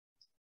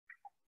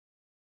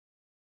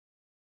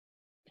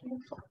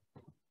Beautiful.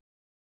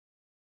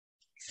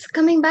 So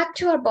coming back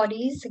to our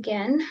bodies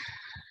again,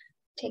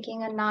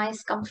 taking a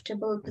nice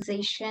comfortable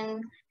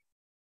position,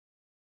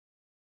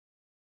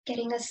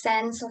 getting a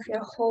sense of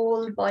your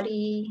whole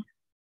body,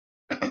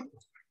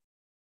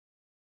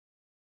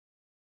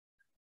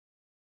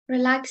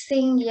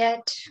 relaxing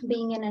yet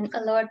being in an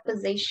alert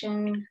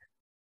position,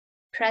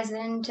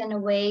 present and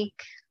awake,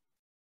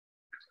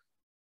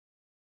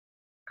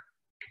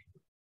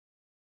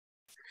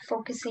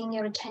 focusing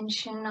your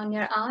attention on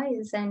your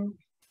eyes and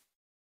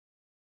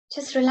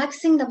just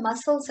relaxing the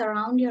muscles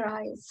around your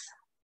eyes.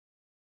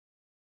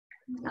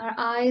 Our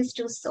eyes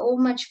do so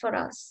much for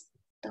us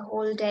the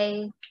whole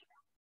day.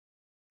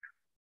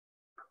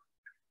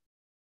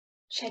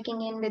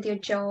 Checking in with your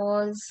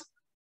jaws,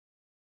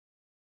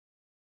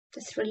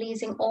 just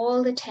releasing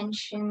all the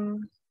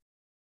tension,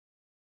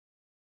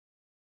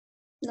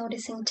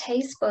 noticing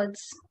taste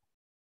buds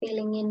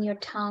feeling in your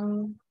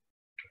tongue,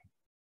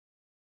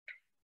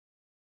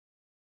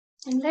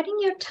 and letting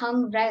your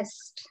tongue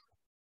rest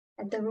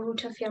at the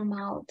root of your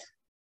mouth,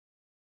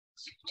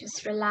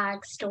 just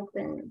relaxed,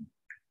 open.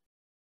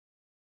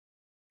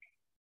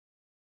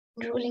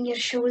 Rolling your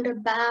shoulder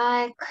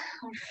back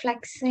or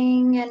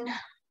flexing and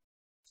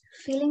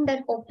feeling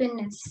that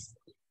openness,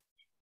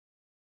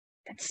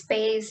 that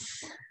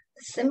space,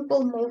 the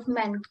simple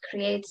movement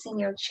creates in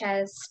your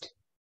chest.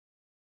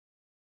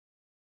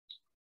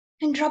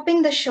 And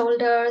dropping the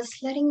shoulders,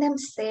 letting them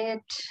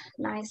sit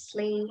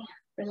nicely,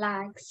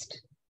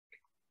 relaxed.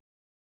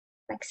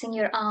 Flexing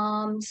your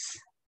arms,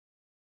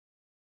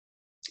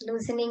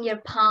 loosening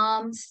your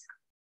palms,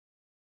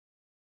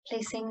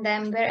 placing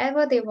them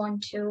wherever they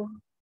want to.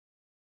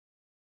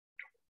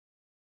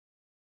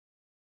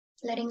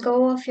 Letting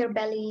go of your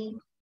belly,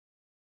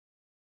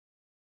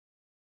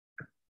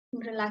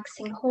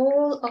 relaxing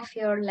whole of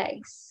your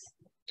legs.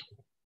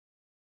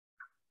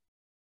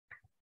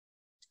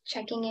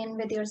 Checking in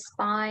with your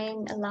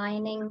spine,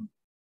 aligning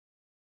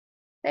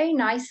very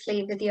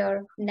nicely with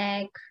your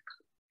neck,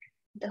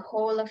 the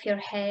whole of your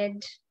head.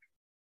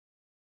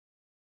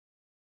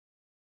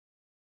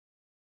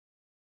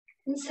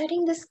 And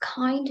setting this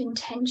kind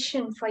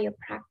intention for your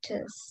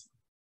practice.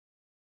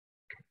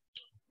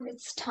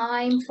 It's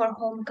time for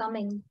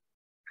homecoming.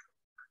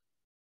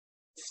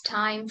 It's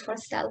time for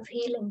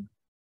self-healing.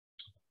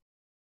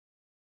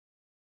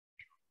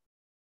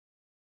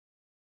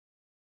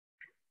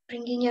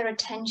 Bringing your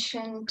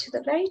attention to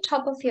the very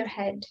top of your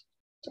head,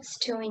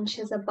 just 2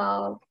 inches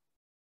above.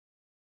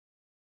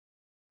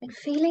 And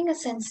feeling a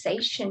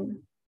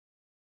sensation,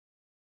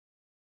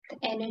 the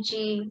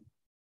energy,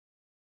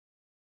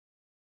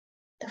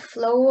 the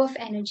flow of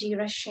energy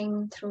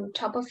rushing through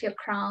top of your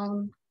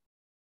crown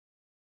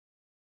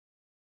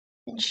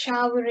and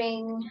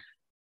showering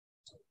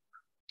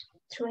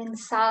through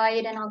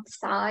inside and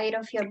outside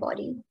of your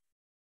body.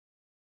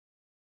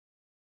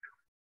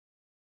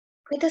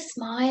 With a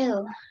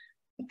smile,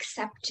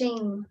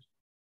 accepting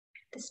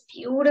this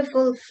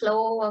beautiful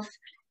flow of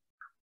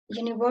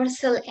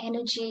universal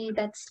energy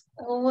that's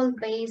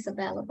always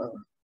available.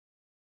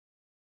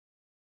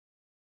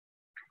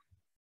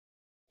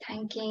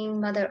 Thanking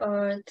Mother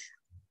Earth,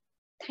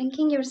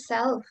 thanking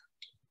yourself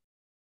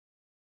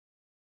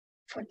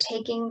for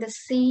taking the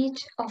seat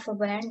of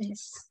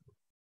awareness.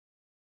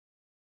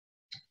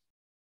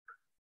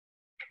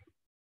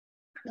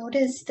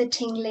 Notice the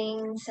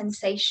tingling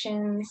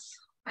sensations,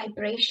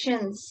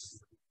 vibrations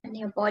in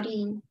your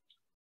body.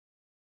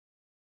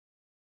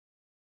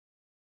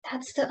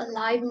 That's the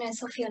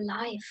aliveness of your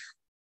life,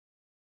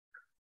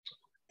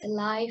 the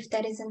life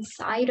that is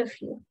inside of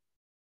you.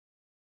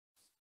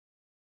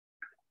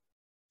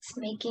 It's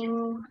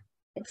making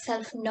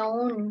itself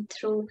known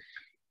through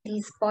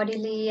these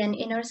bodily and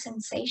inner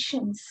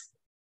sensations.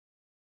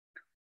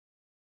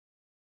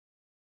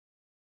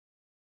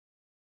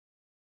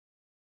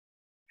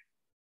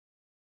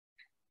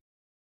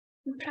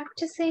 And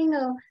practicing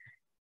a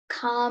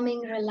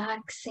calming,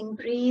 relaxing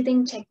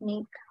breathing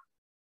technique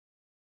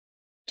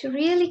to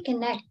really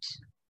connect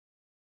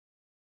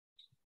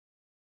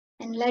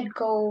and let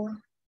go,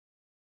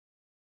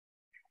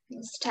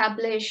 and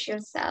establish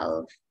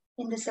yourself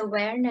in this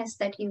awareness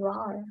that you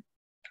are.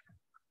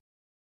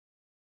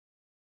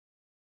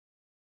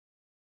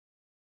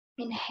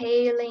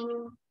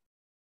 Inhaling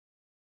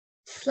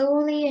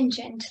slowly and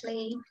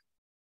gently,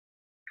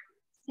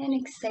 and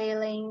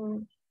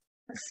exhaling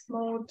a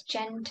smooth,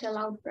 gentle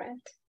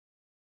out-breath.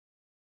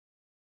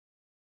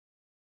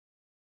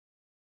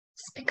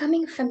 Just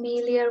becoming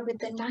familiar with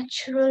the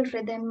natural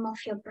rhythm of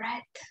your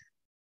breath.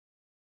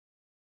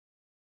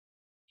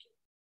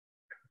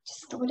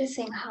 Just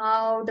noticing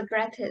how the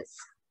breath is.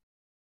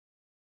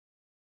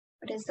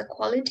 What is the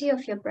quality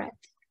of your breath?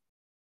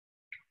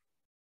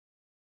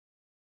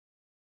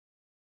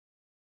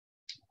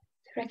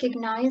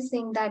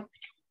 Recognizing that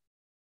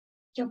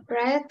your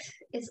breath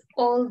is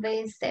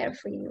always there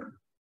for you.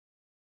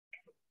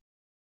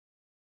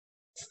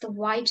 It's the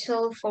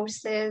vital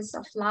forces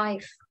of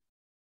life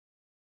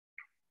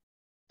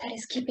that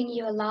is keeping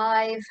you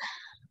alive,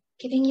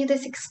 giving you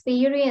this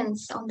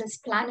experience on this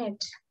planet.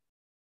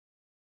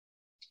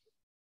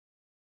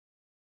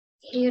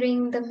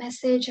 Hearing the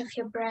message of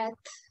your breath.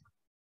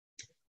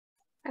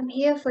 I'm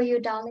here for you,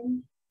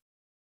 darling.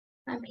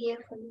 I'm here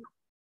for you.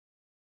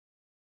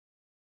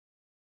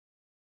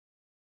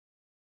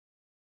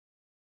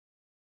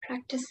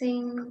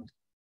 Practicing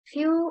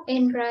few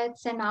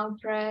in-breaths and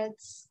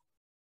out-breaths.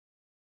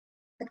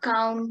 The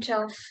count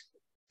of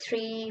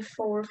 3,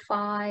 4,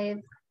 5,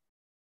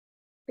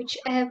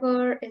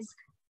 whichever is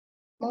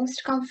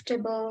most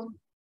comfortable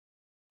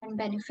and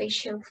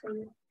beneficial for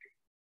you.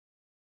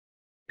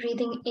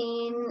 Breathing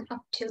in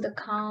up to the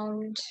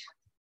count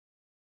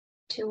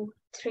 2,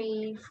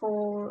 3,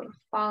 4,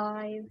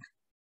 5,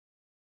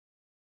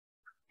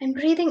 and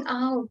breathing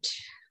out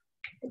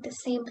with the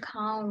same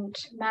count,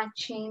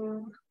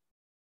 matching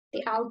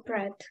the out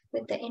breath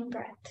with the in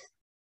breath.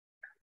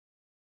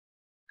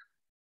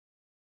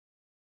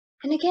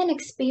 And again,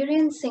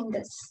 experiencing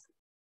this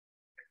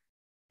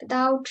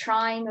without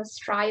trying or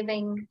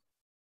striving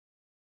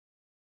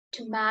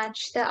to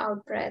match the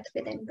out breath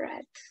with in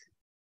breath.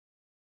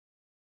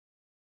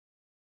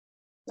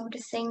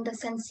 Noticing the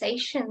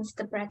sensations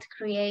the breath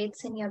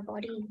creates in your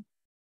body.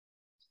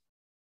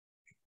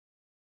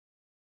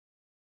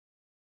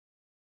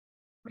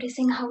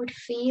 Noticing how it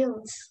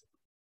feels.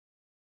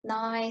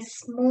 Nice,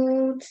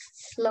 smooth,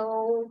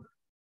 slow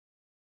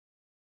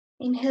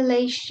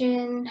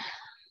inhalation,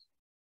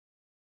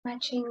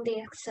 matching the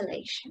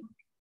exhalation.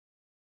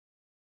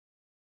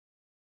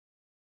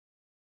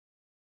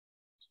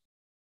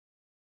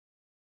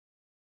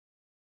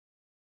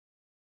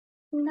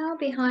 Now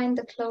behind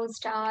the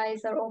closed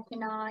eyes or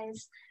open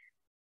eyes,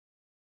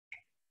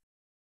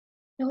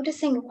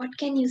 noticing what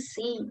can you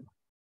see?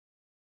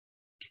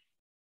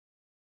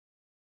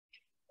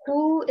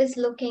 Who is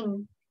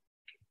looking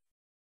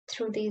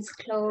through these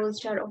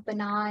closed or open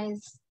eyes?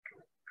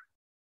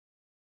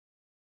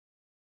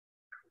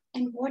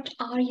 And what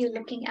are you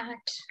looking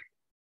at?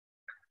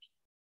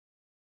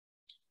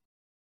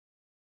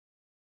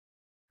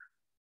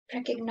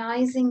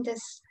 Recognizing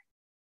this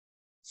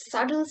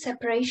subtle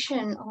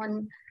separation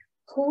on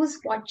who's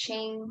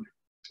watching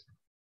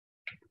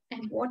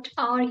and what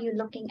are you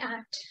looking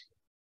at.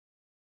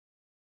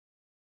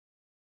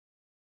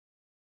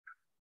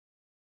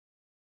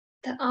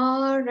 The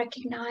R,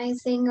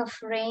 recognizing of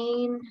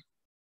rain,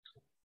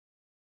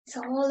 it's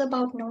all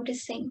about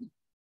noticing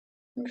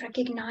and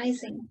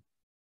recognizing.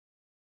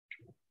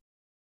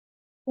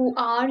 Who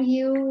are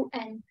you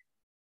and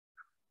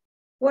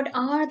what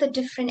are the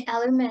different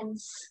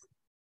elements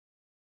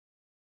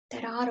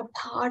that are a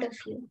part of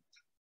you?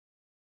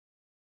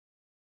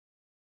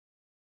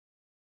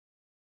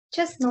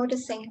 Just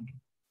noticing,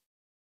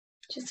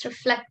 just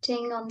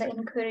reflecting on the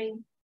inquiry.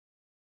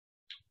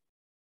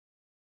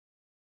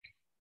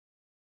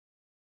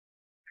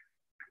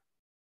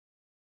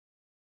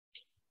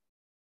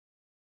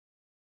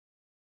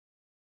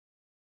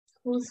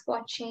 Who's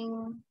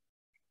watching?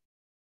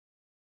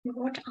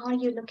 What are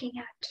you looking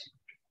at?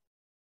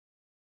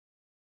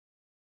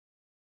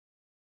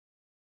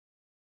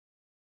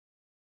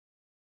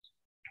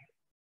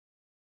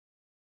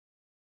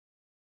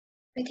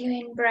 With your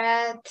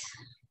in-breath,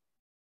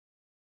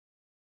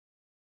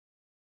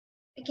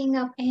 picking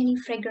up any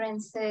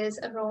fragrances,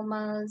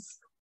 aromas,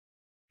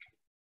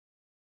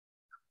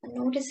 and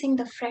noticing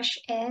the fresh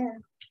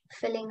air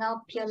filling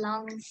up your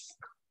lungs.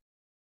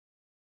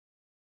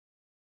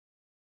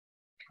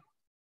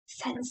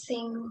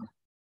 Sensing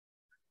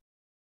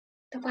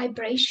the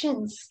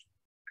vibrations,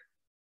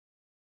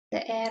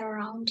 the air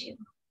around you.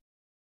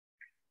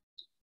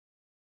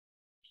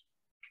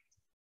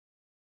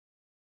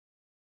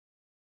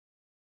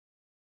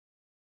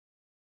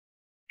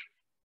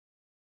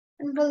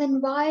 And we'll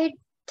invite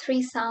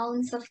 3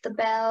 sounds of the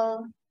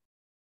bell.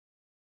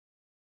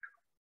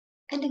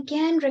 And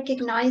again,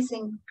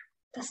 recognizing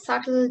the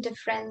subtle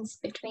difference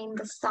between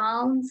the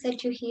sounds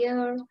that you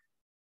hear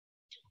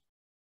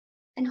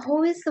and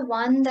who is the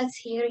one that's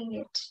hearing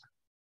it.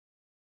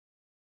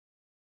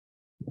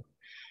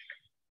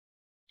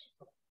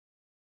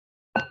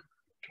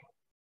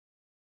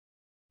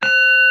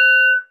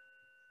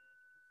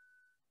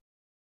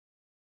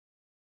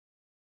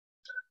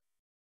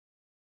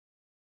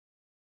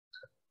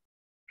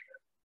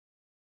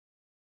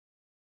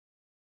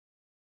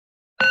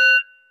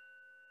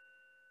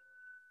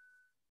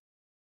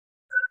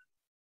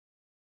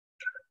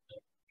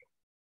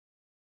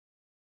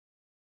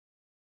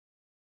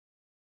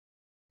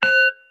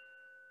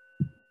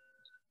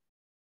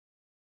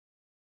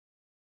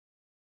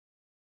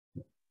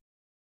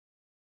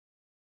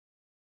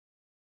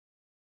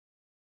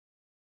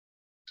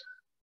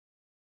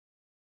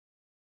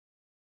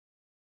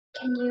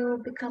 Can you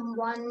become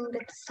one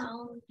with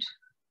sound?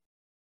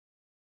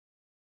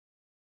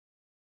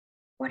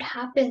 What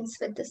happens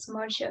with this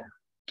merger?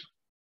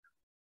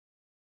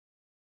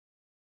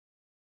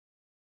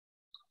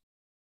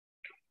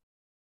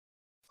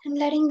 And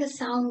letting the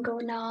sound go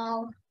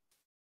now.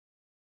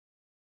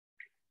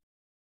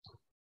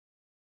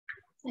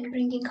 And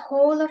bringing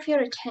whole of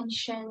your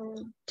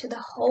attention to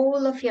the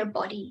whole of your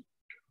body.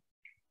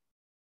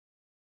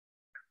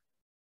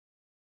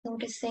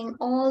 Noticing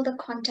all the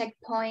contact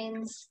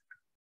points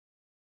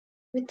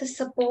with the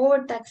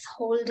support that's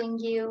holding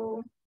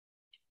you,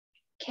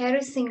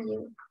 caressing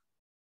you,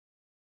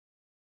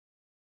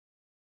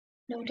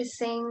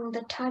 noticing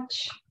the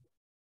touch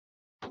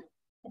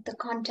at the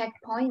contact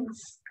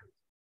points,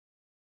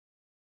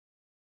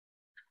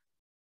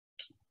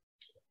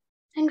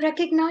 and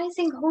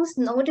recognizing who's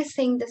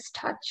noticing this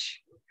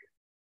touch,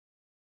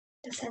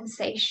 the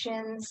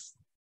sensations,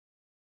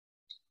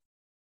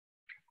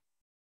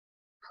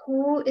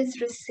 who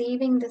is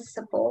receiving this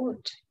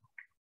support.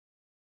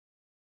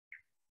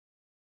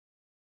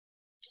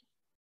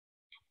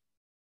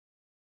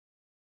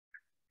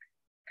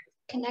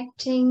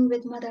 Connecting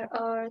with Mother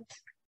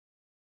Earth,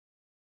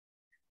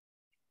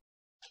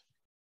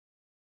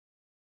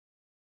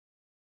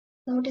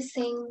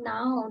 noticing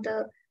now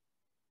the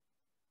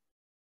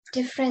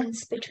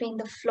difference between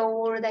the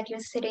floor that you're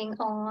sitting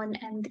on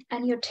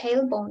and your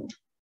tailbone,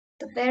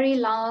 the very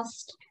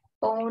last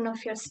bone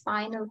of your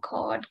spinal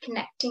cord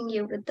connecting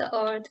you with the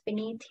earth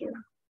beneath you.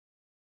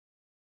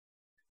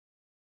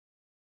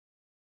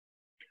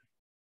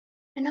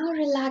 And now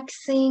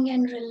relaxing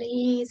and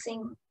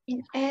releasing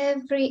in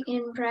every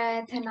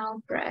in-breath and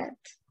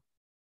out-breath.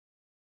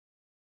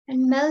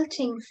 And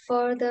melting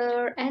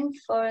further and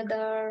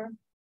further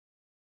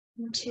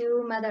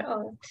into Mother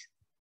Earth.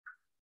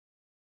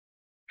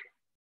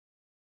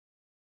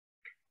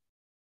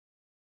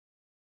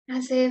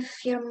 As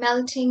if you're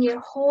melting your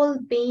whole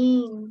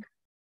being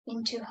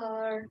into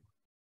her.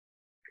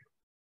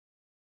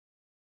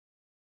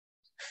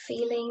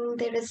 Feeling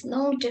there is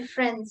no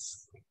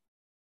difference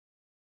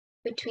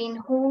between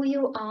who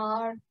you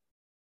are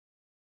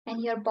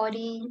and your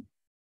body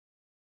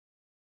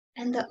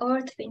and the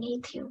earth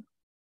beneath you.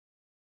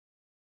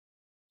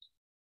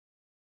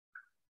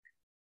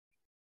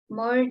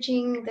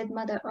 Merging with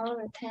Mother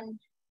Earth and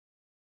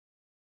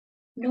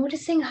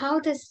noticing how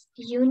this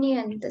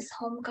union, this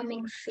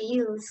homecoming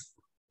feels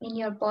in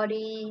your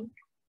body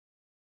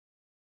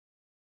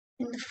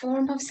in the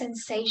form of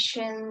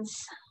sensations,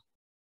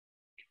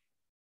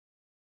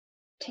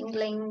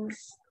 tinglings,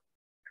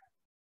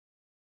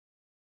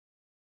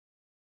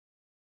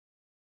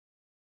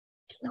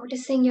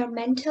 noticing your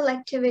mental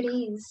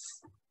activities.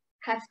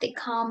 Have they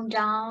calmed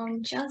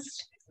down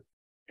just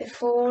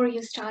before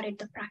you started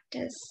the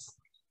practice?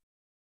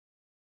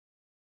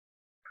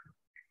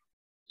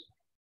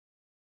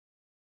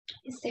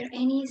 Is there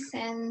any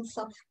sense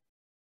of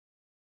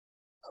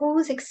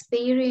who's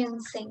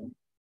experiencing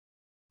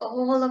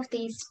all of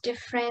these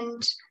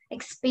different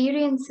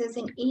experiences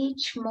in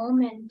each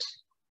moment?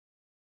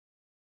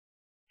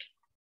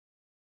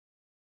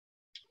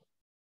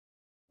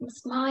 And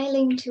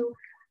smiling to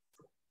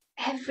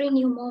every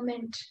new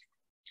moment,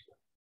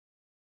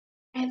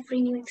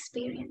 every new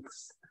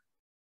experience.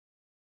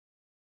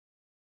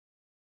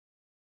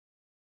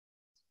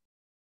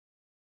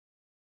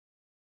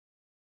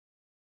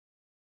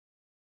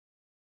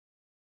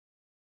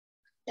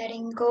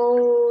 Letting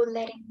go,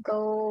 letting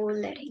go,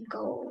 letting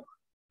go.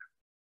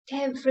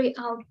 Every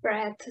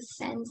out-breath, a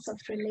sense of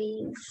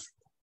release.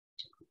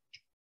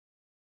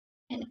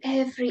 And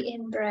every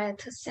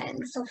in-breath, a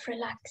sense of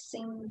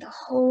relaxing the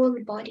whole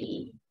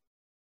body.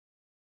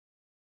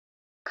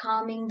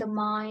 Calming the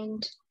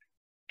mind.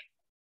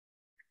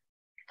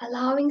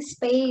 Allowing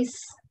space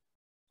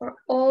for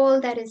all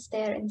that is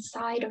there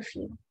inside of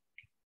you.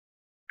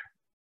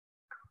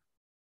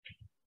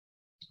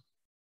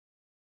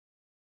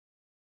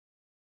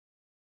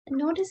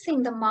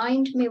 Noticing the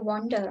mind may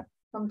wander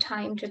from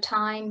time to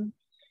time,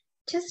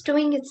 just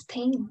doing its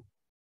thing.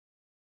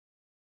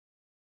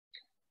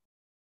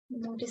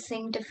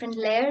 Noticing different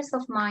layers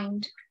of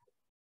mind.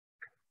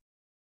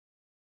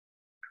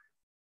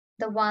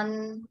 The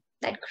one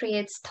that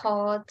creates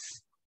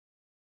thoughts.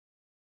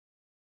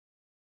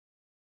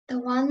 The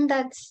one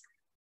that's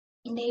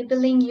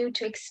enabling you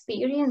to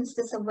experience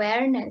this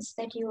awareness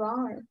that you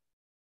are.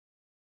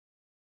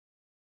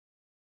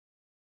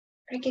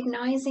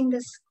 Recognizing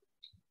this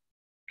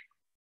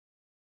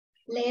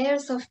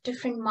layers of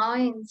different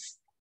minds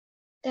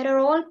that are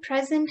all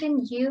present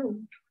in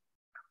you.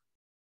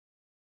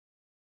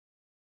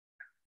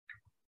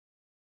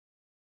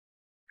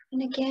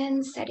 And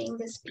again, setting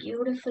this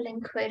beautiful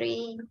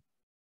inquiry.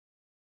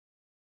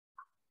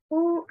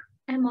 Who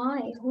am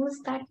I? Who's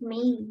that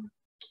me?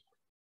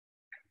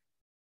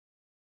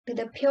 With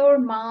a pure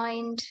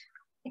mind,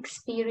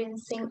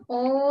 experiencing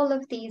all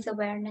of these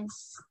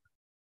awareness.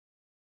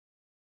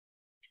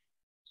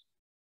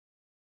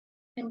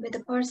 And with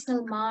a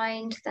personal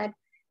mind that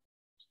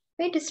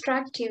may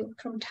distract you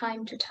from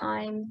time to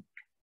time.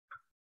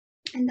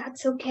 And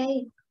that's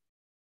okay.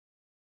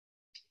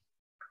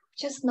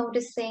 Just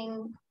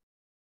noticing,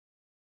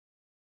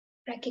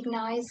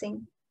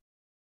 recognizing,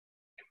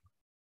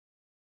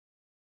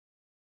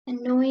 and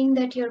knowing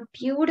that your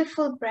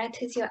beautiful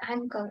breath is your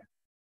anchor.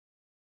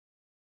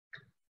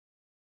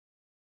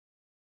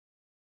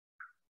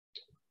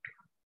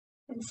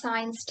 And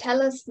science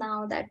tells us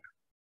now that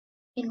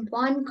in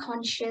one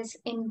conscious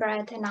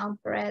in-breath and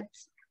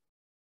out-breath,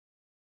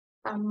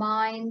 our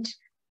mind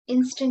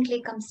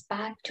instantly comes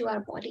back to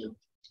our body.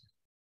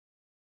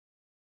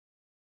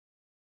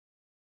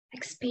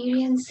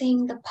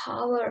 experiencing the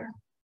power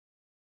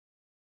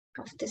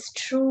of this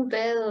true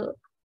will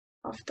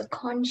of the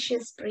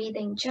conscious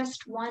breathing,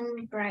 just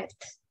one breath,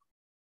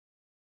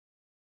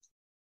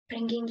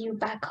 bringing you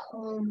back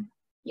home,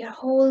 your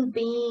whole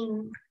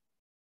being.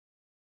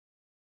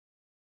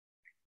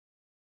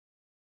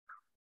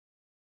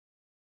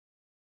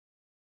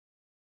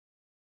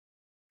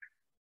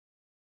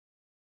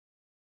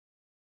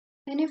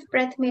 And if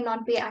breath may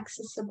not be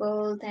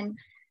accessible, then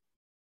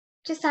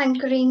just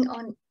anchoring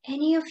on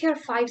any of your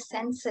five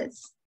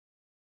senses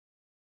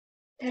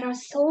that are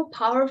so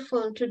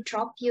powerful to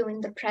drop you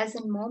in the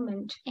present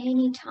moment,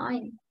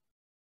 anytime.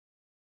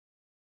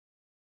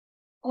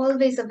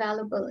 Always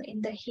available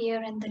in the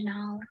here and the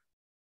now.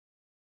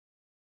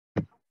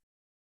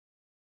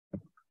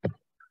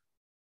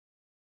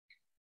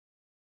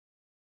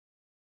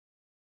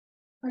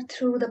 Or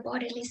through the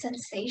bodily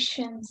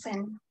sensations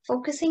and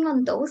focusing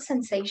on those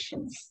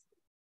sensations.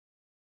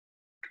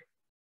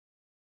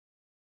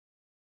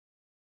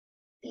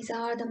 These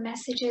are the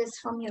messages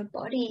from your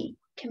body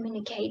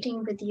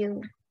communicating with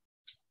you.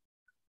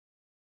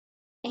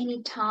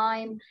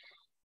 Anytime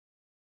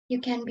you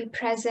can be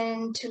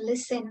present to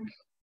listen.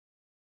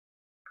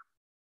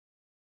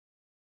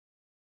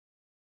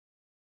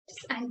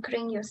 Just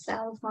anchoring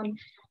yourself on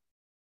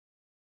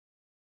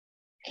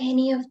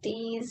any of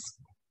these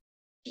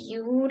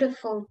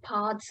beautiful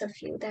parts of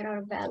you that are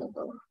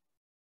available.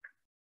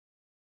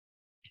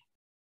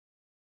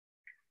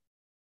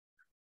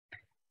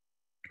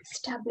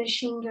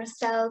 Establishing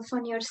yourself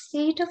on your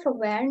seat of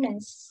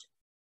awareness,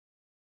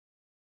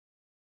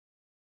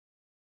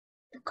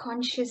 the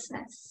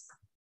consciousness,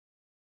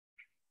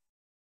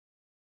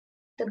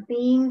 the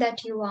being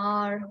that you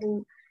are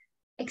who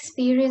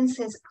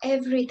experiences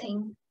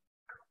everything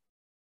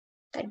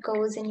that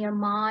goes in your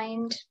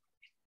mind,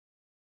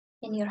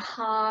 in your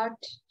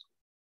heart,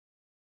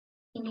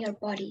 in your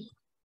body.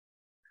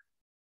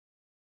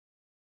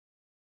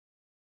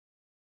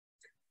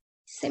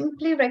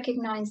 Simply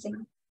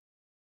recognizing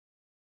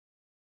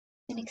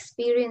and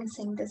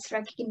experiencing this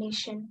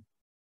recognition.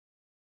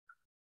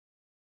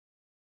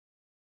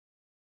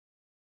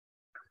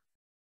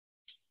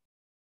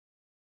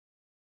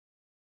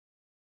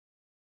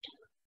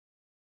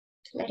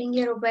 Letting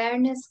your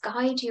awareness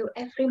guide you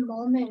every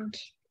moment.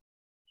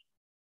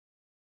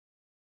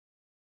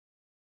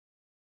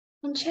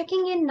 And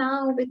checking in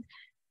now with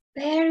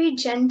very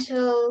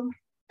gentle,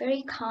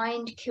 very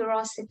kind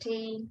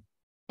curiosity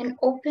and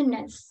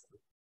openness.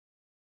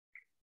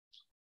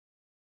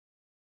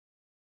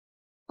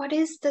 What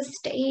is the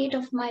state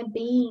of my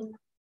being?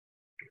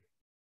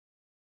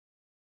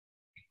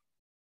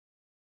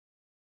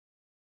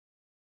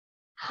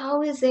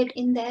 How is it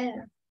in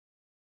there?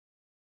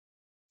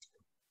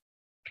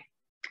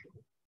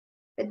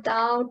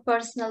 Without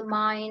personal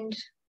mind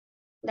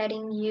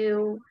letting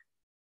you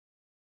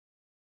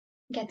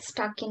get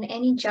stuck in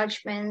any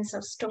judgments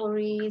or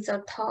stories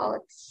or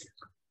thoughts.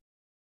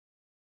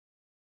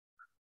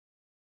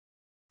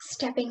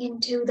 Stepping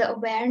into the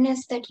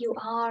awareness that you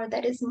are,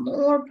 that is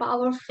more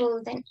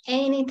powerful than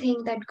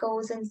anything that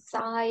goes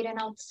inside and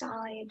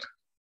outside.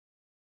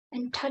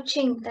 And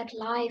touching that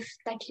life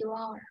that you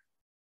are.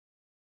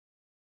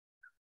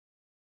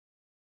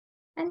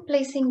 And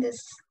placing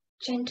this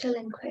gentle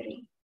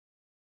inquiry.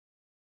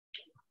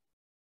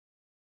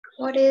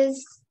 What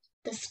is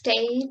the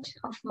state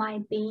of my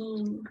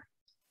being?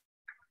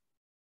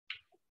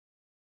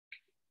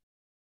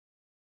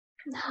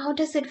 And how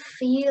does it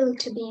feel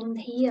to be in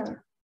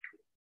here?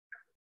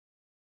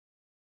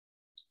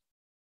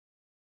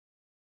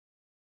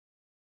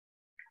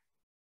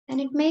 And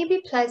it may be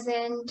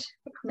pleasant,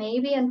 it may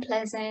be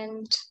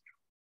unpleasant,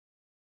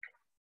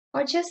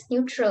 or just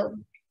neutral.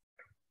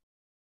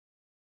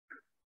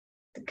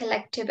 The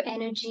collective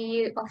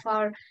energy of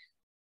our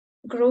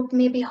group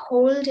may be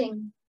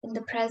holding in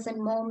the present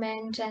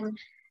moment, and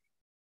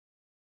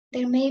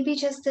there may be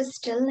just a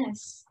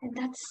stillness, and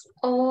that's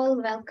all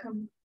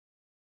welcome.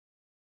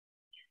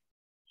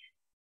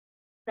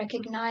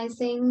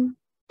 Recognizing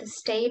the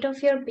state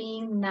of your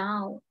being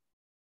now.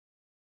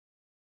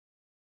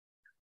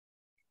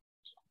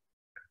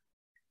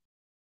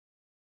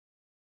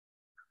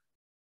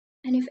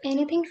 And if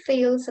anything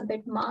feels a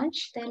bit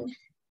much, then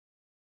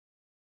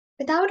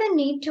without a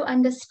need to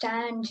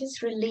understand,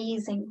 just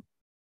releasing,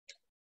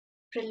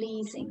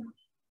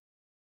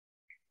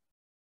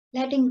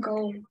 letting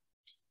go.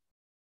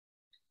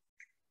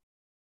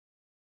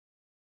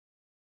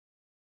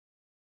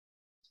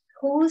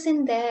 Who's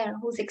in there?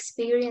 Who's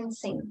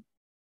experiencing?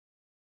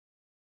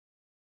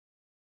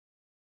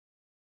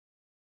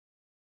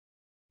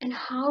 And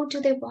how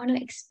do they want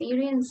to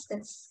experience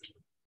this?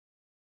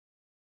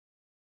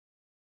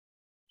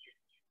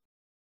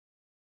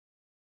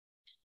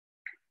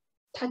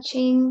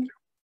 Touching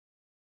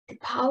the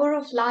power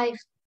of life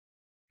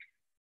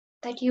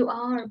that you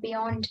are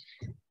beyond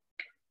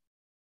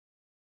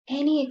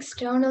any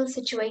external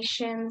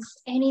situations,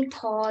 any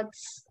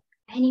thoughts,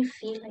 any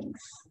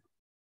feelings.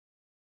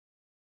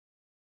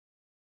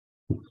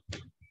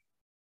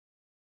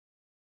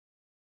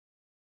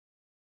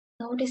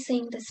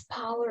 Noticing this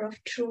power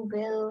of true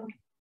will,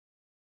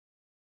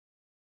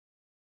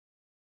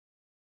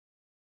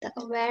 the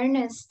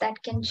awareness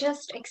that can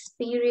just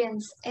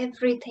experience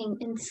everything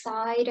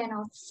inside and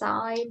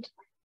outside,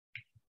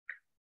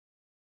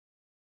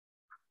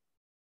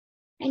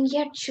 and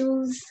yet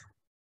choose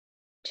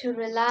to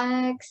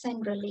relax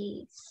and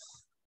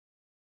release.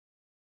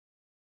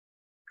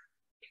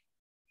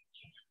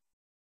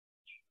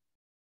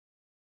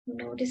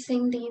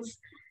 Noticing these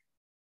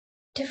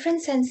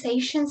different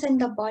sensations in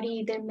the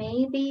body. There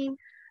may be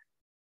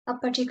a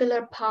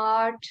particular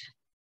part,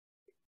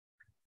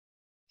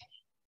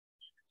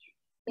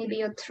 maybe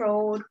your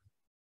throat,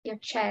 your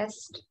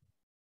chest,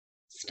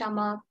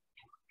 stomach,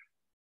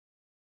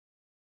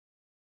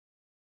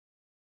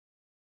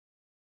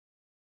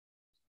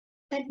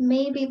 that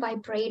may be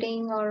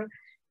vibrating, or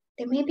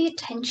there may be a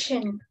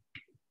tension,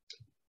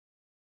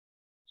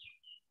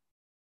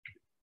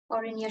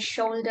 or in your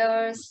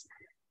shoulders,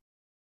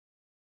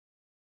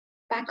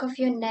 back of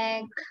your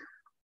neck,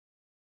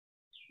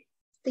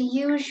 the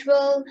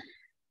usual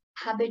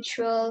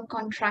habitual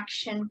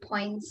contraction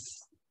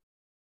points.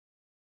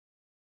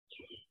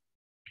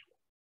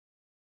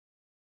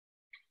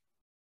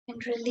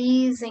 And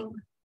releasing,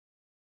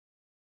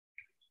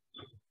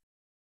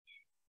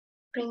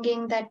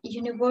 bringing that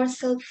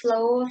universal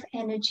flow of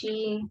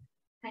energy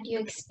that you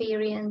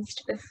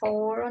experienced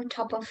before on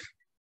top of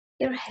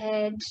your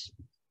head,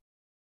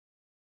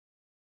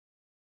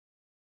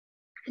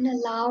 and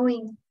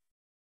allowing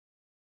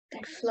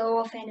that flow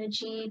of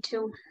energy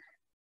to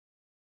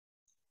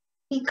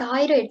be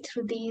guided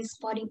through these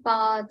body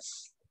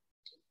parts,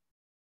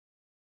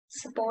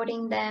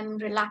 supporting them,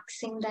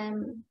 relaxing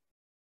them,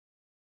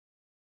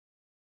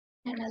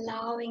 and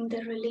allowing the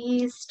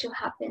release to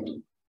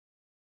happen.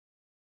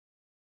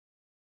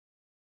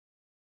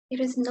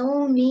 There is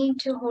no need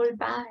to hold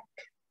back.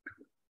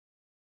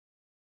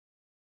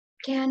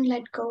 You can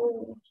let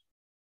go.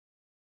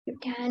 You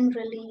can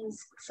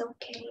release. It's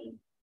okay.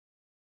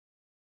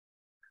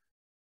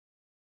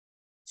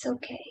 It's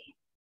okay.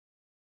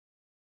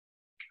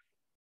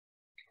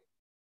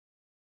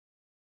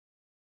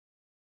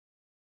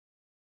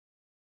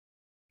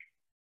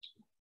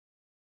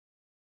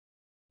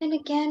 And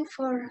again,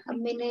 for a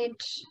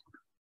minute,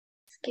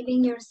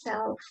 giving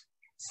yourself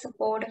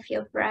support of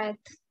your breath,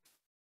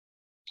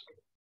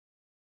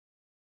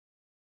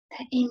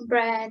 the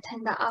in-breath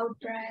and the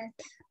out-breath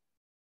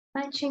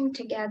matching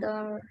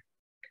together,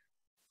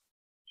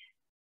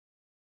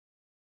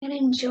 and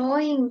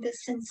enjoying the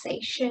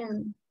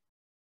sensation,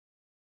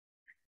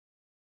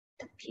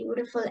 the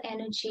beautiful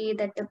energy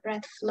that the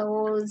breath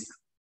flows,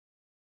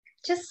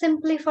 just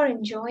simply for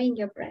enjoying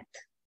your breath.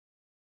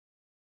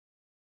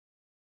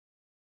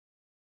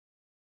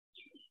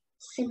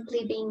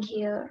 Simply being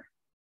here.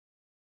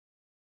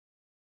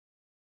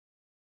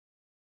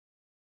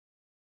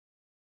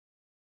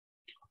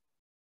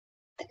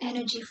 The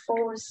energy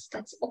force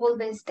that's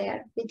always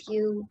there with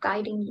you,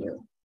 guiding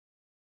you.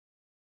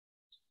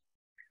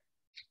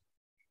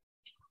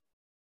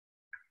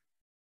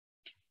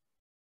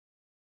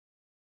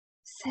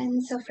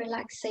 Sense of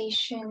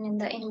relaxation in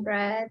the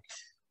in-breath,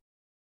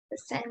 the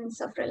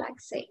sense of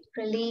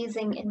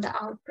releasing in the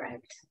out-breath.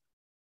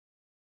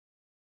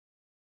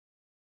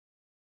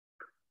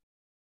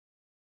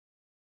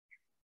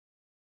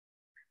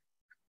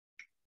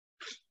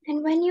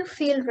 And when you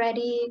feel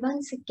ready,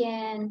 once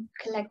again,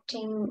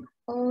 collecting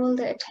all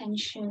the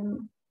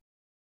attention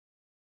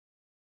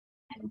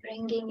and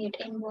bringing it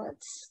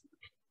inwards.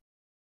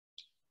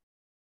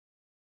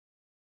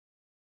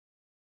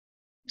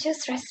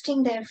 Just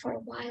resting there for a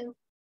while.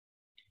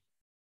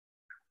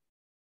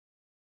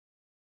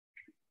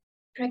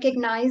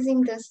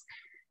 Recognizing this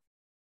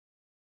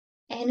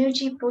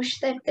energy push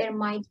that there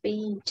might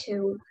be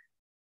to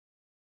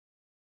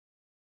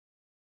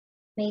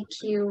make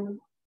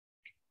you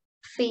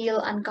feel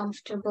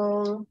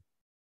uncomfortable,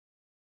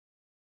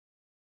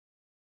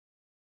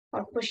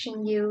 or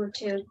pushing you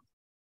to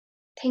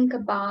think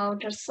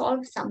about or solve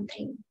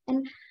something.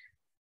 And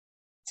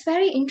it's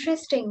very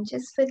interesting,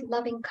 just with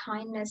loving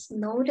kindness,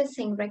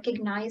 noticing,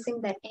 recognizing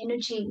that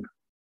energy,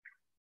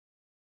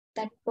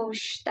 that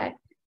push,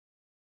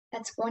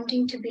 that's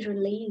wanting to be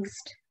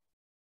released.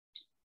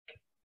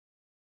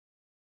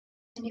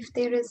 And if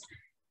there is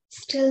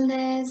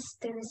stillness,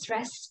 there is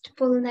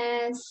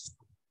restfulness,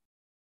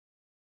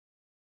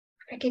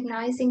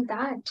 recognizing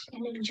that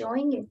and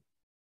enjoying it.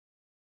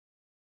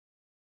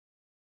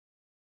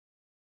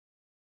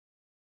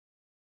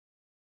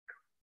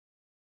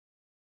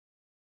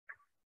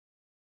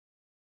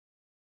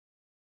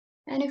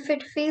 And if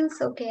it feels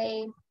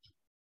okay,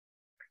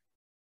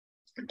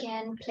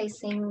 again,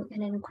 placing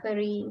an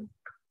inquiry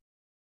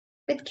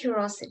with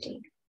curiosity.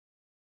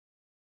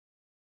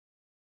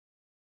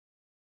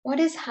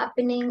 What is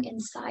happening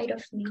inside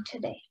of me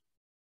today?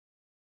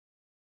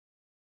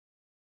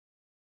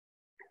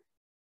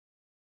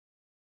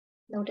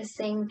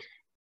 Noticing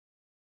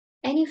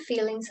any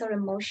feelings or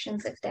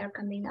emotions if they're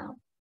coming out.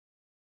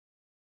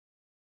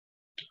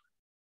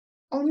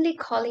 Only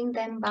calling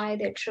them by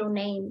their true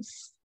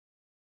names.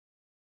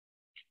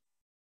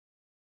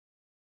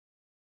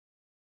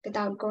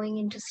 without going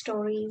into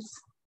stories.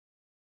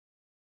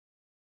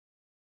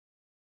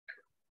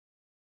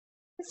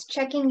 Just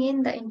checking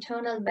in the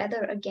internal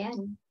weather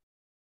again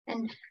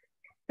and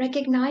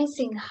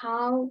recognizing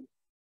how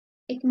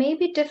it may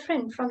be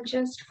different from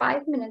just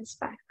 5 minutes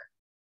back,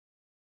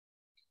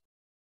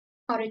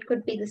 or it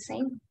could be the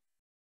same.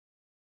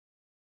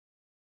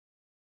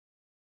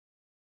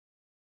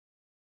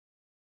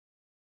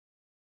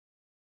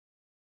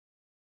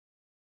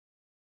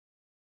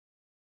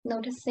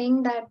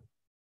 Noticing that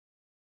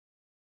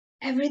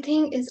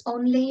everything is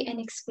only an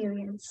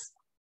experience,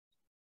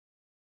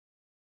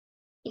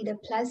 either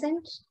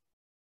pleasant,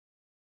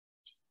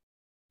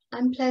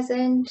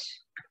 unpleasant,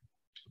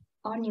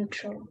 or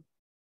neutral.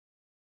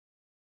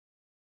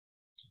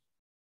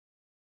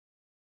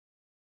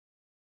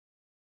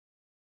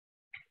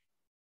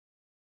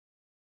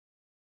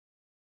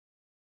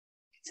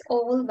 It's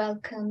all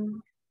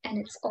welcome and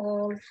it's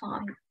all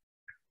fine.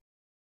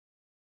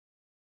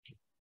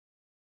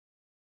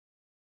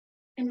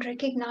 And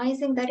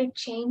recognizing that it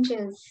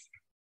changes,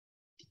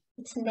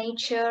 its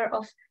nature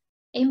of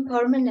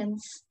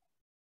impermanence,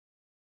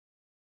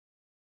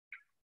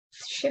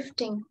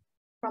 shifting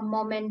from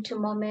moment to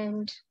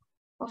moment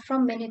or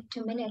from minute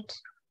to minute.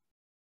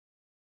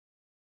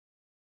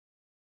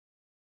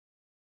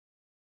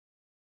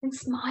 And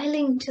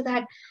smiling to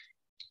that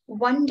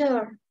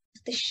wonder,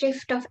 the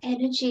shift of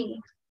energy.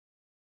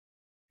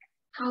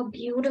 How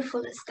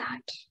beautiful is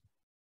that?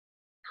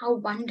 How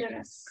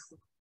wondrous.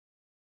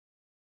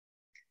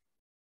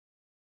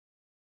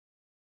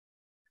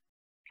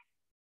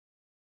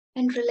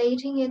 And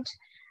relating it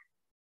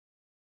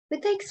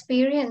with the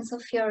experience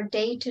of your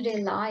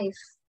day-to-day life.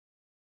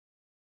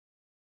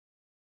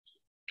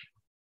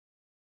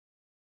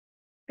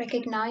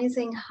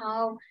 Recognizing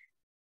how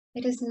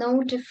it is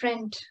no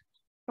different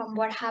from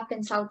what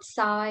happens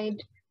outside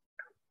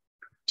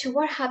to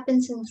what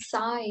happens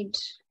inside.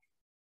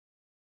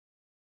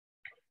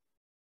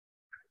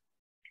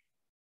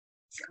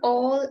 It's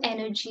all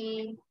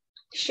energy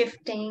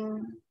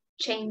shifting,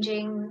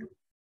 changing,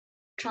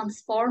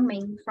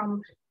 transforming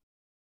from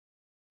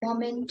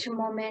moment to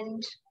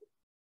moment,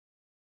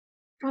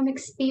 from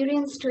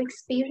experience to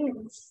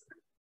experience.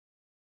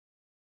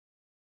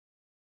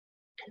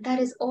 And that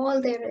is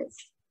all there is.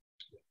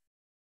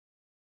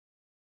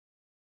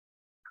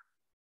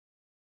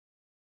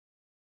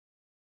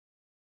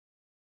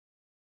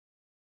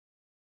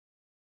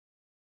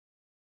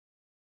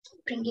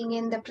 Bringing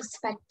in the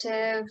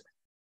perspective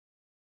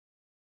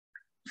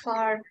of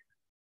our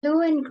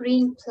blue and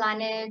green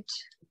planet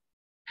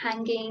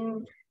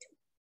hanging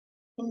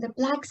in the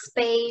black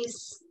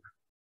space,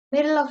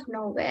 middle of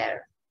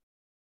nowhere.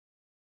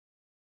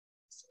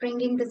 Just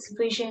bringing this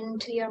vision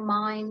to your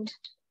mind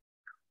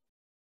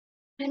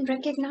and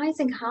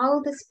recognizing how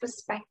this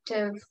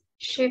perspective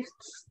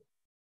shifts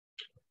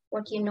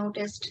what you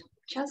noticed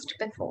just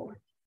before.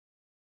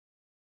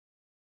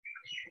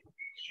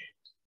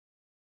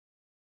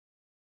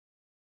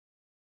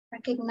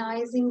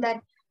 Recognizing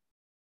that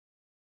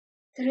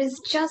there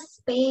is just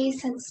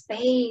space and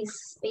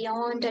space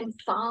beyond and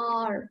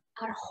far,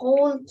 our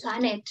whole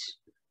planet.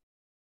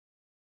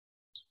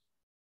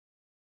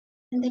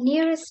 And the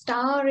nearest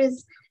star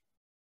is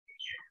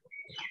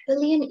a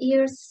billion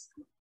years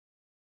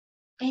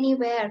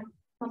anywhere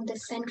from the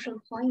central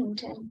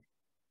point, and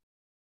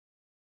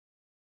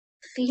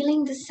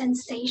feeling the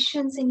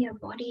sensations in your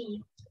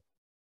body.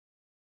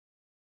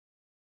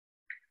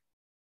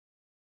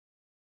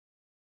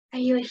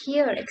 And you're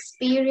here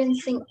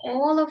experiencing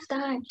all of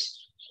that.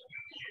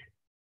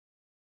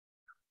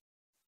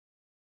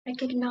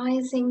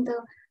 Recognizing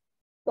the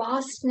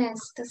vastness,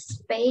 the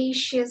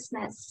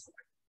spaciousness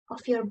of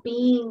your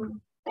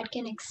being that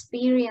can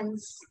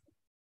experience,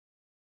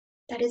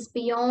 that is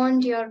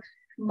beyond your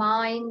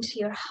mind,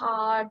 your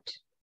heart,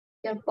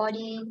 your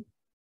body.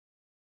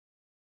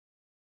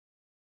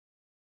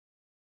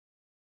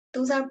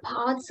 Those are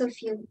parts of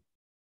you.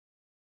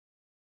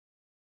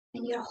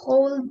 And your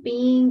whole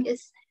being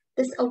is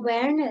this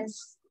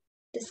awareness,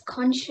 this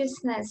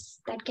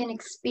consciousness that can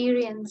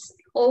experience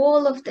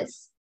all of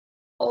this,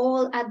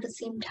 all at the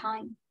same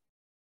time.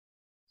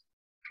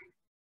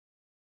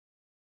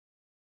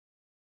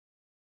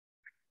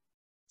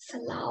 It's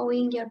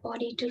allowing your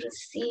body to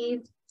receive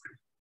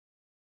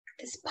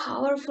this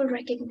powerful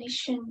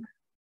recognition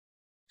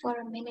for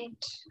a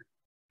minute.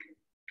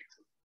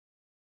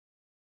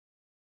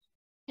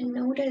 And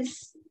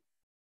notice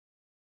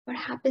what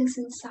happens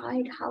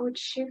inside, how it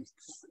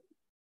shifts.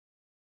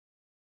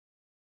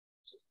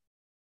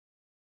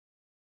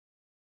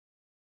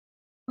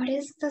 What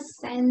is the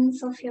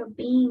sense of your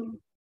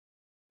being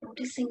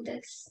noticing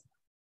this?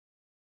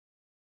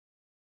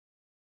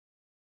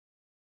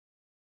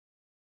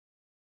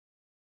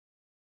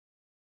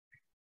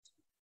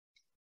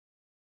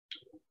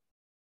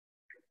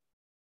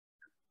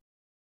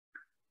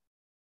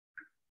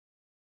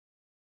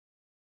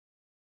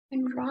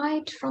 And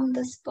right from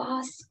this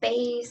vast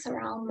space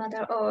around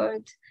Mother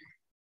Earth,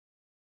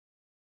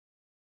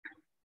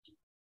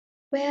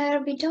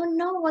 where we don't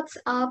know what's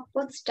up,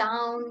 what's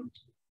down,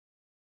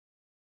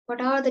 What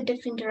are the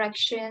different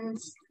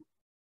directions?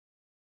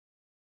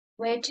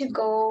 Where to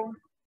go?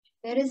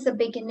 Where is the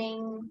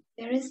beginning?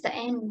 Where is the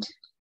end?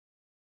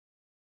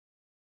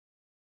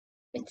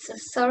 It's a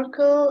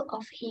circle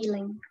of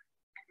healing.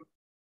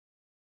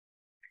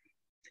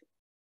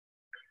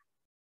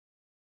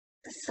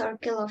 The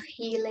circle of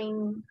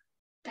healing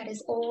that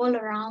is all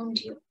around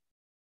you,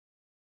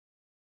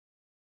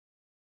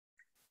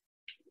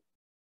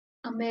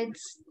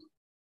 amidst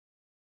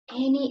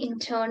any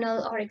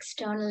internal or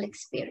external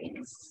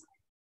experience.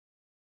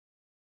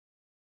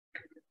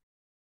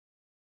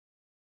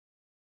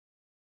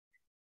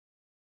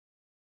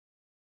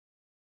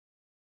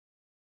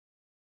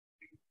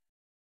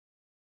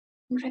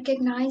 And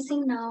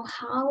recognizing now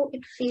how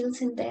it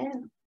feels in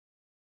there.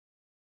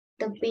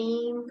 The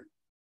being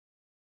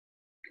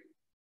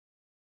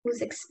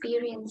who's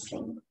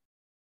experiencing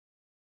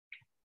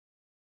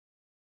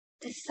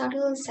the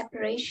subtle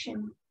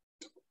separation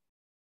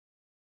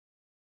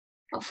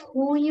of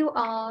who you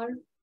are,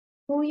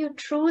 who you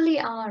truly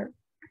are,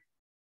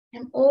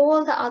 and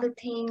all the other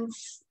things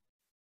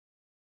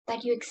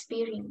that you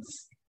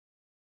experience.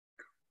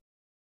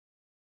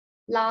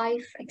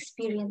 Life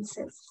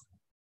experiences.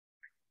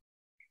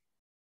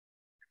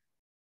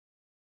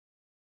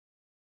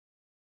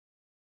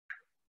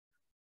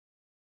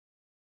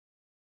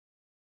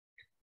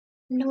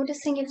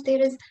 Noticing if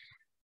there is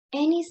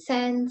any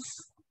sense,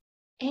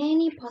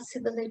 any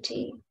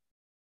possibility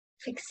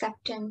of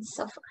acceptance,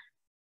 of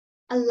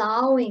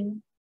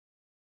allowing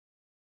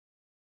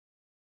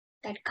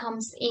that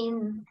comes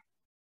in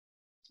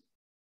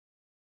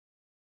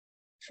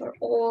for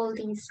all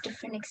these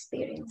different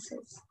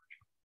experiences.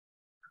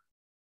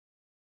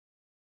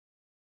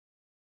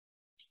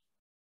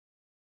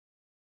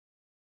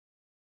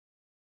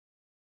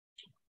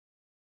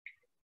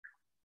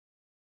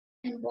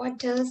 And what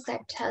does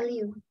that tell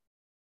you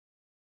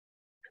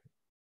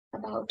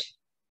about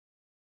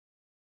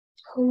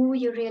who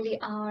you really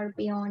are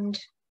beyond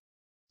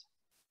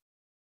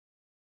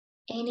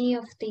any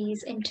of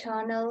these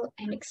internal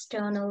and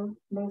external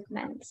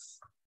movements?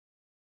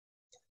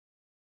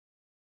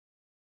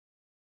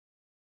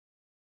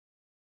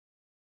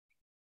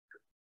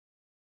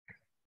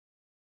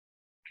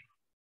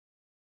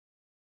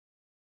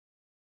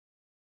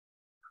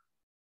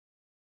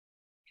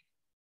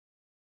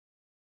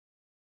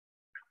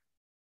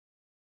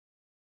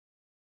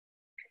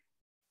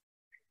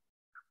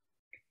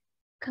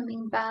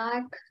 Coming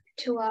back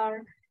to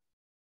our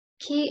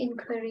key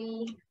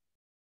inquiry,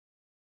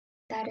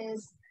 that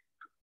is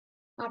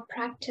our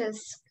practice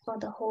for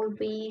the whole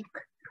week.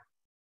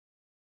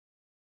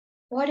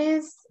 What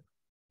is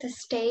the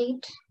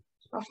state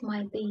of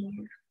my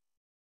being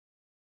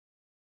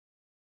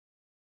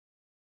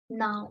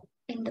now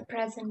in the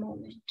present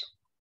moment?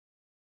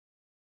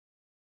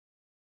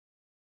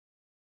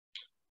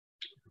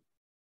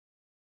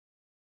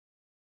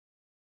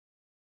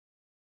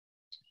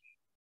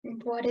 And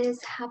what is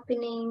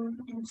happening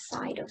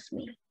inside of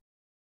me?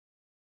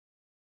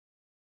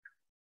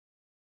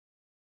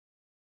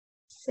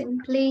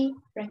 Simply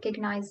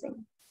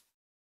recognizing.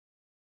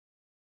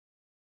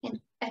 And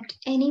at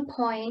any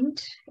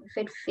point, if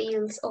it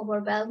feels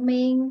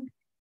overwhelming,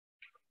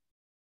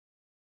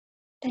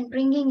 then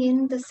bringing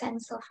in the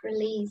sense of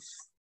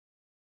release.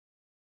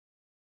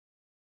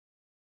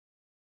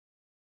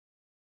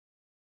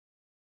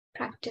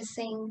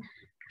 Practicing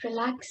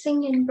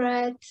relaxing in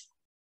breath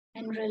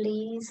and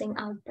releasing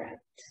out breath,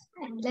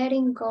 and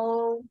letting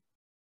go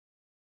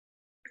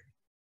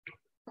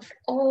of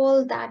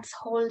all that's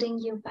holding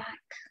you back.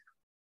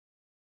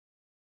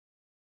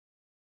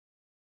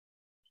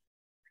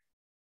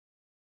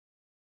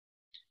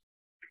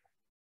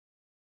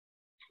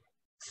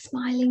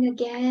 Smiling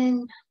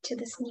again to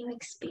this new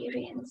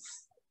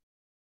experience,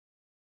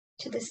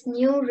 to this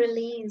new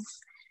release.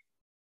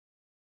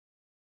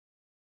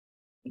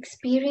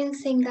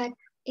 Experiencing that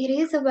it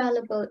is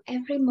available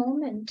every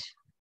moment.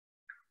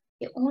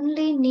 You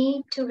only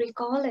need to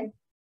recall it.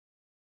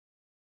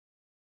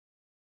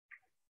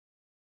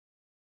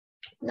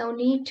 No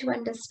need to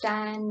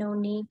understand, no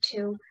need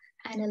to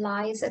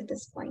analyze at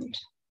this point.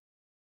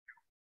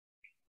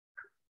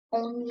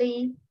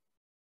 Only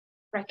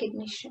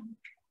recognition.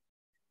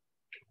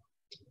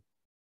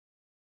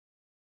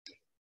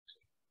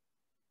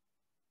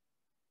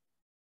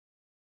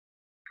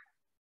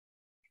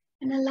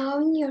 And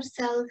allowing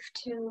yourself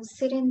to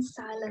sit in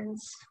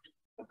silence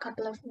for a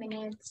couple of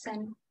minutes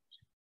and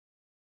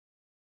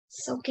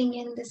soaking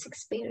in this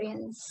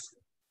experience,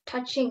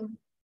 touching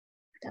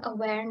the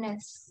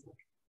awareness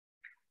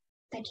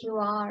that you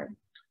are.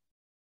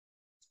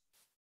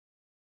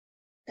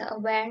 The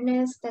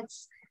awareness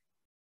that's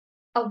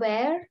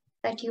aware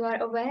that you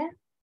are aware.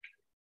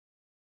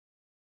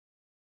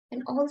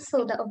 And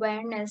also the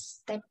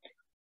awareness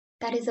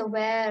that is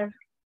aware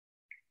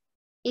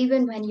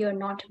even when you're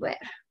not aware.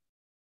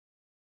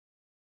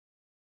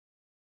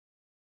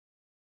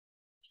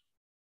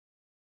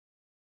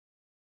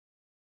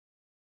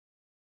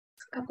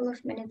 A couple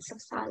of minutes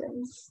of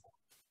silence.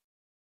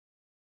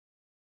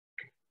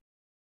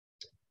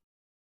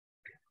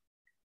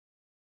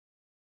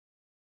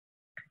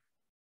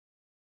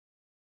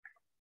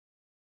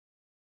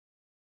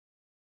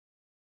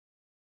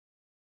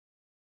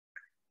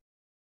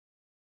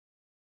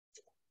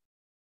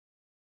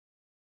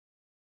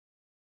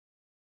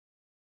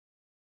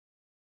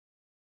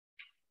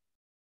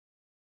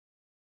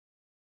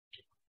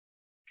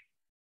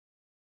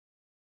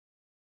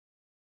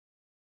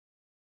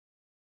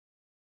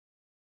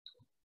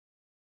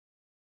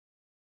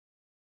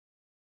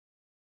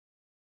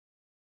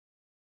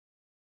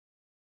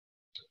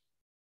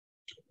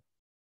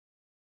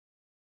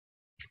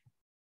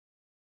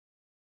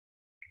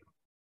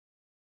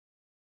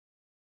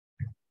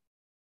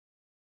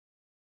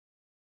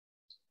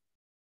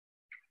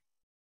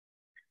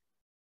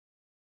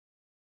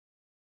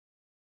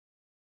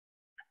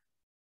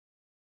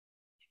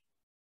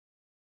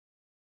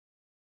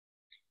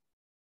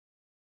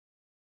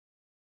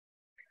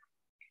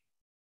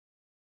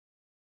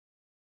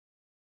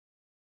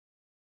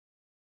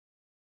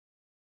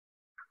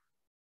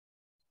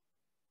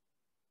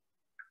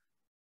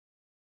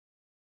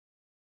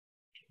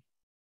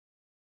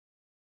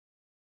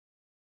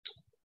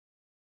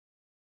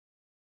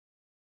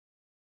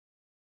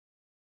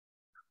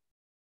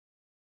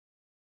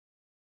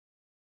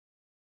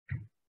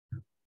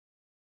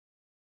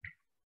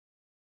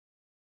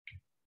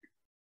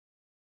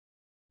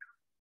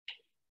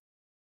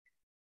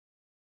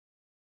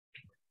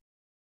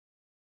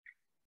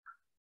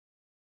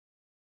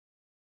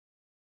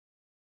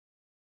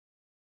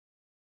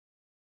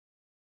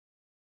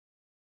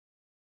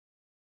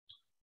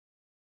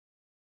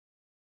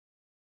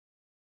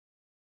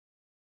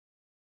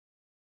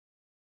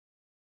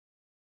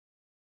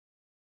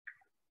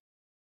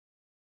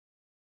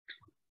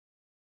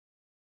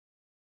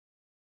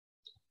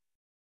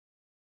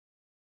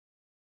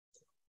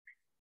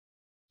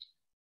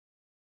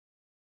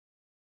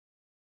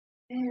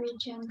 very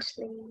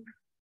gently,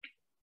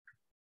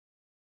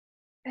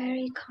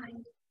 very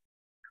kindly,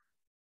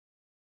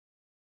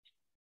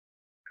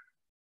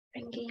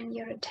 bringing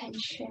your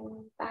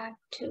attention back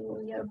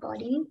to your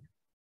body,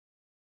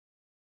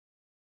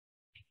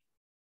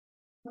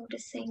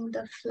 noticing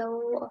the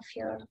flow of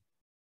your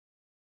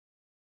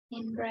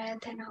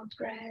in-breath and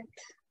out-breath,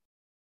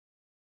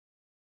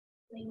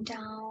 going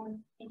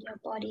down in your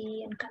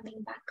body and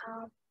coming back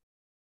up.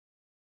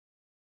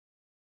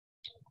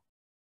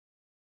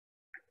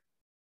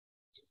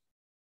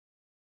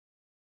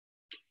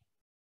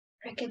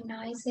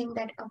 Recognizing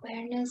that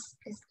awareness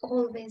is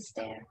always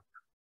there.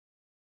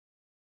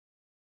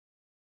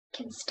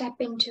 Can step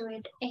into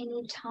it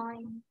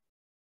anytime,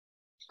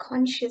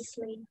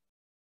 consciously,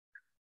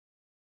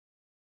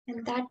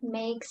 and that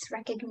makes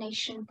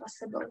recognition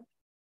possible.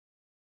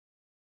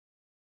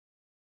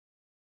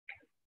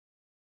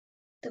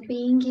 The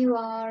being you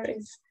are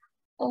is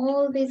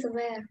always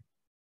aware,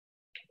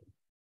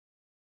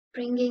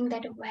 bringing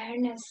that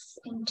awareness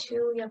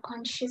into your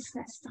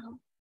consciousness now.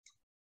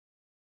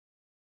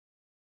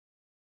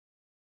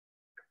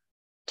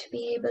 To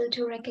be able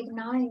to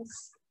recognize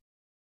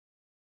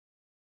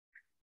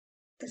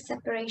the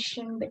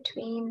separation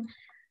between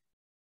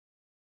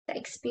the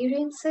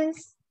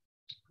experiences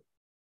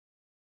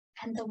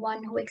and the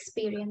one who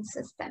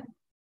experiences them.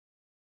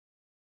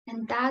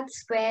 And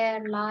that's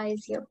where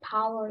lies your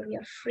power,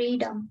 your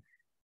freedom,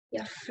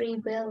 your free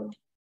will.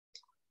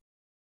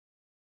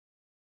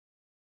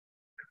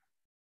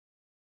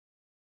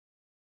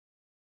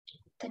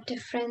 The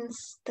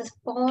difference, the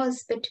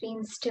pause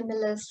between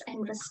stimulus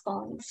and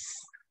response.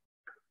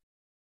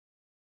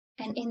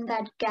 And in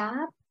that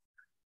gap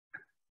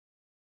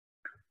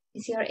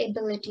is your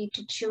ability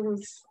to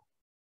choose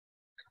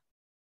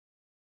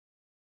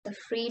the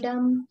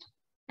freedom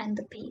and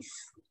the peace.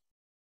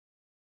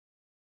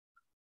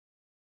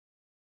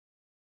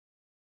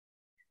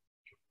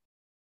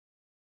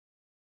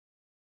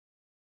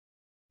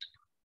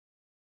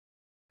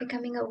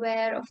 Becoming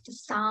aware of the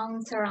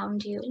sounds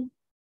around you.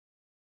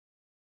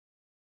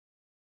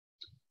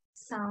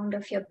 Sound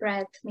of your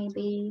breath,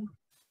 maybe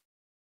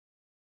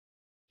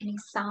any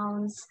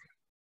sounds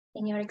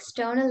in your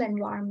external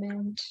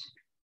environment.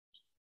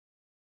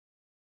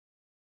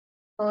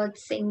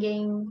 Birds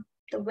singing,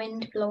 the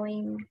wind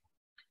blowing.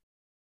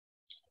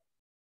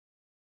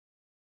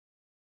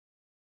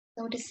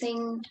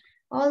 Noticing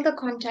all the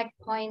contact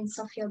points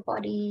of your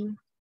body,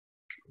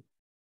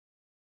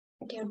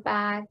 at your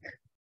back,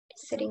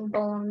 sitting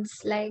bones,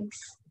 legs.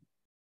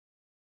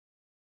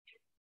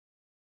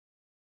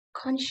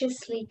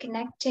 Consciously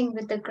connecting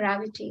with the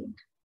gravity.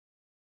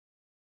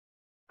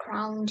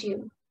 Ground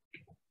you,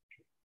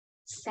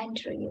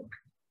 center you.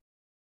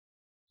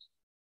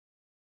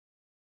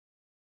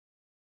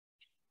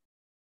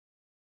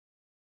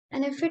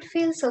 And if it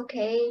feels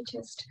okay,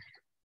 just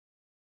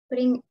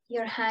putting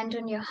your hand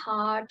on your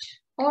heart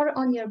or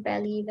on your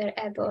belly,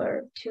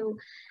 wherever, to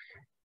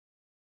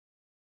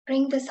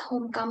bring this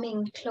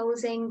homecoming,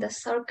 closing the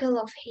circle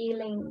of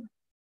healing.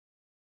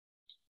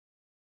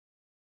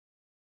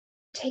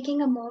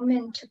 Taking a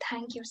moment to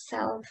thank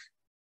yourself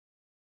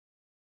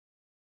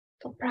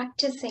for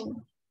practicing,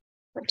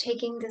 for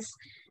taking this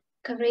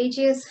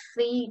courageous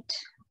feat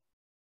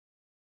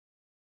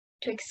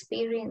to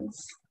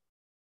experience,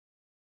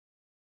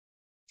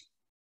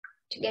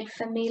 to get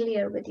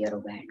familiar with your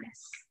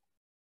awareness.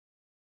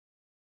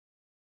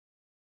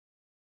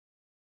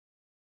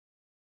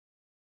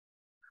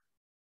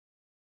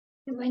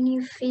 And when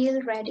you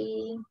feel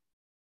ready,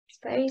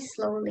 very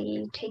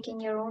slowly,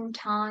 taking your own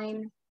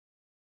time,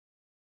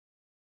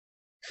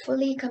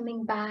 fully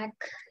coming back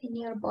in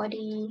your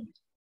body,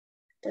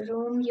 the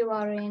room you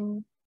are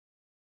in,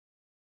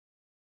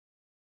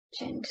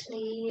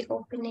 gently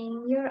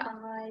opening your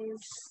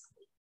eyes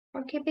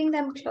or keeping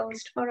them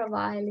closed for a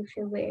while if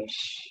you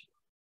wish.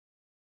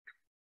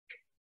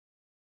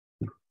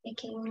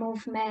 Making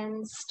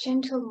movements,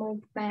 gentle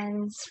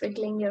movements,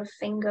 wriggling your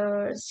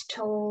fingers,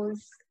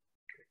 toes,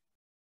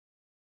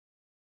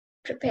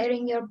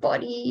 preparing your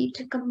body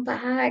to come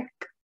back,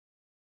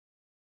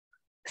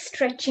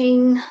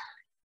 stretching,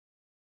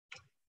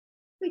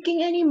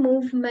 making any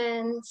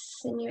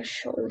movements in your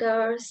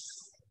shoulders,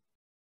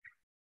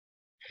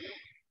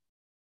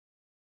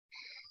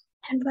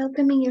 and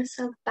welcoming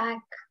yourself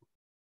back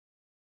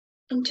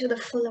into the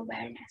full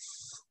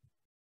awareness.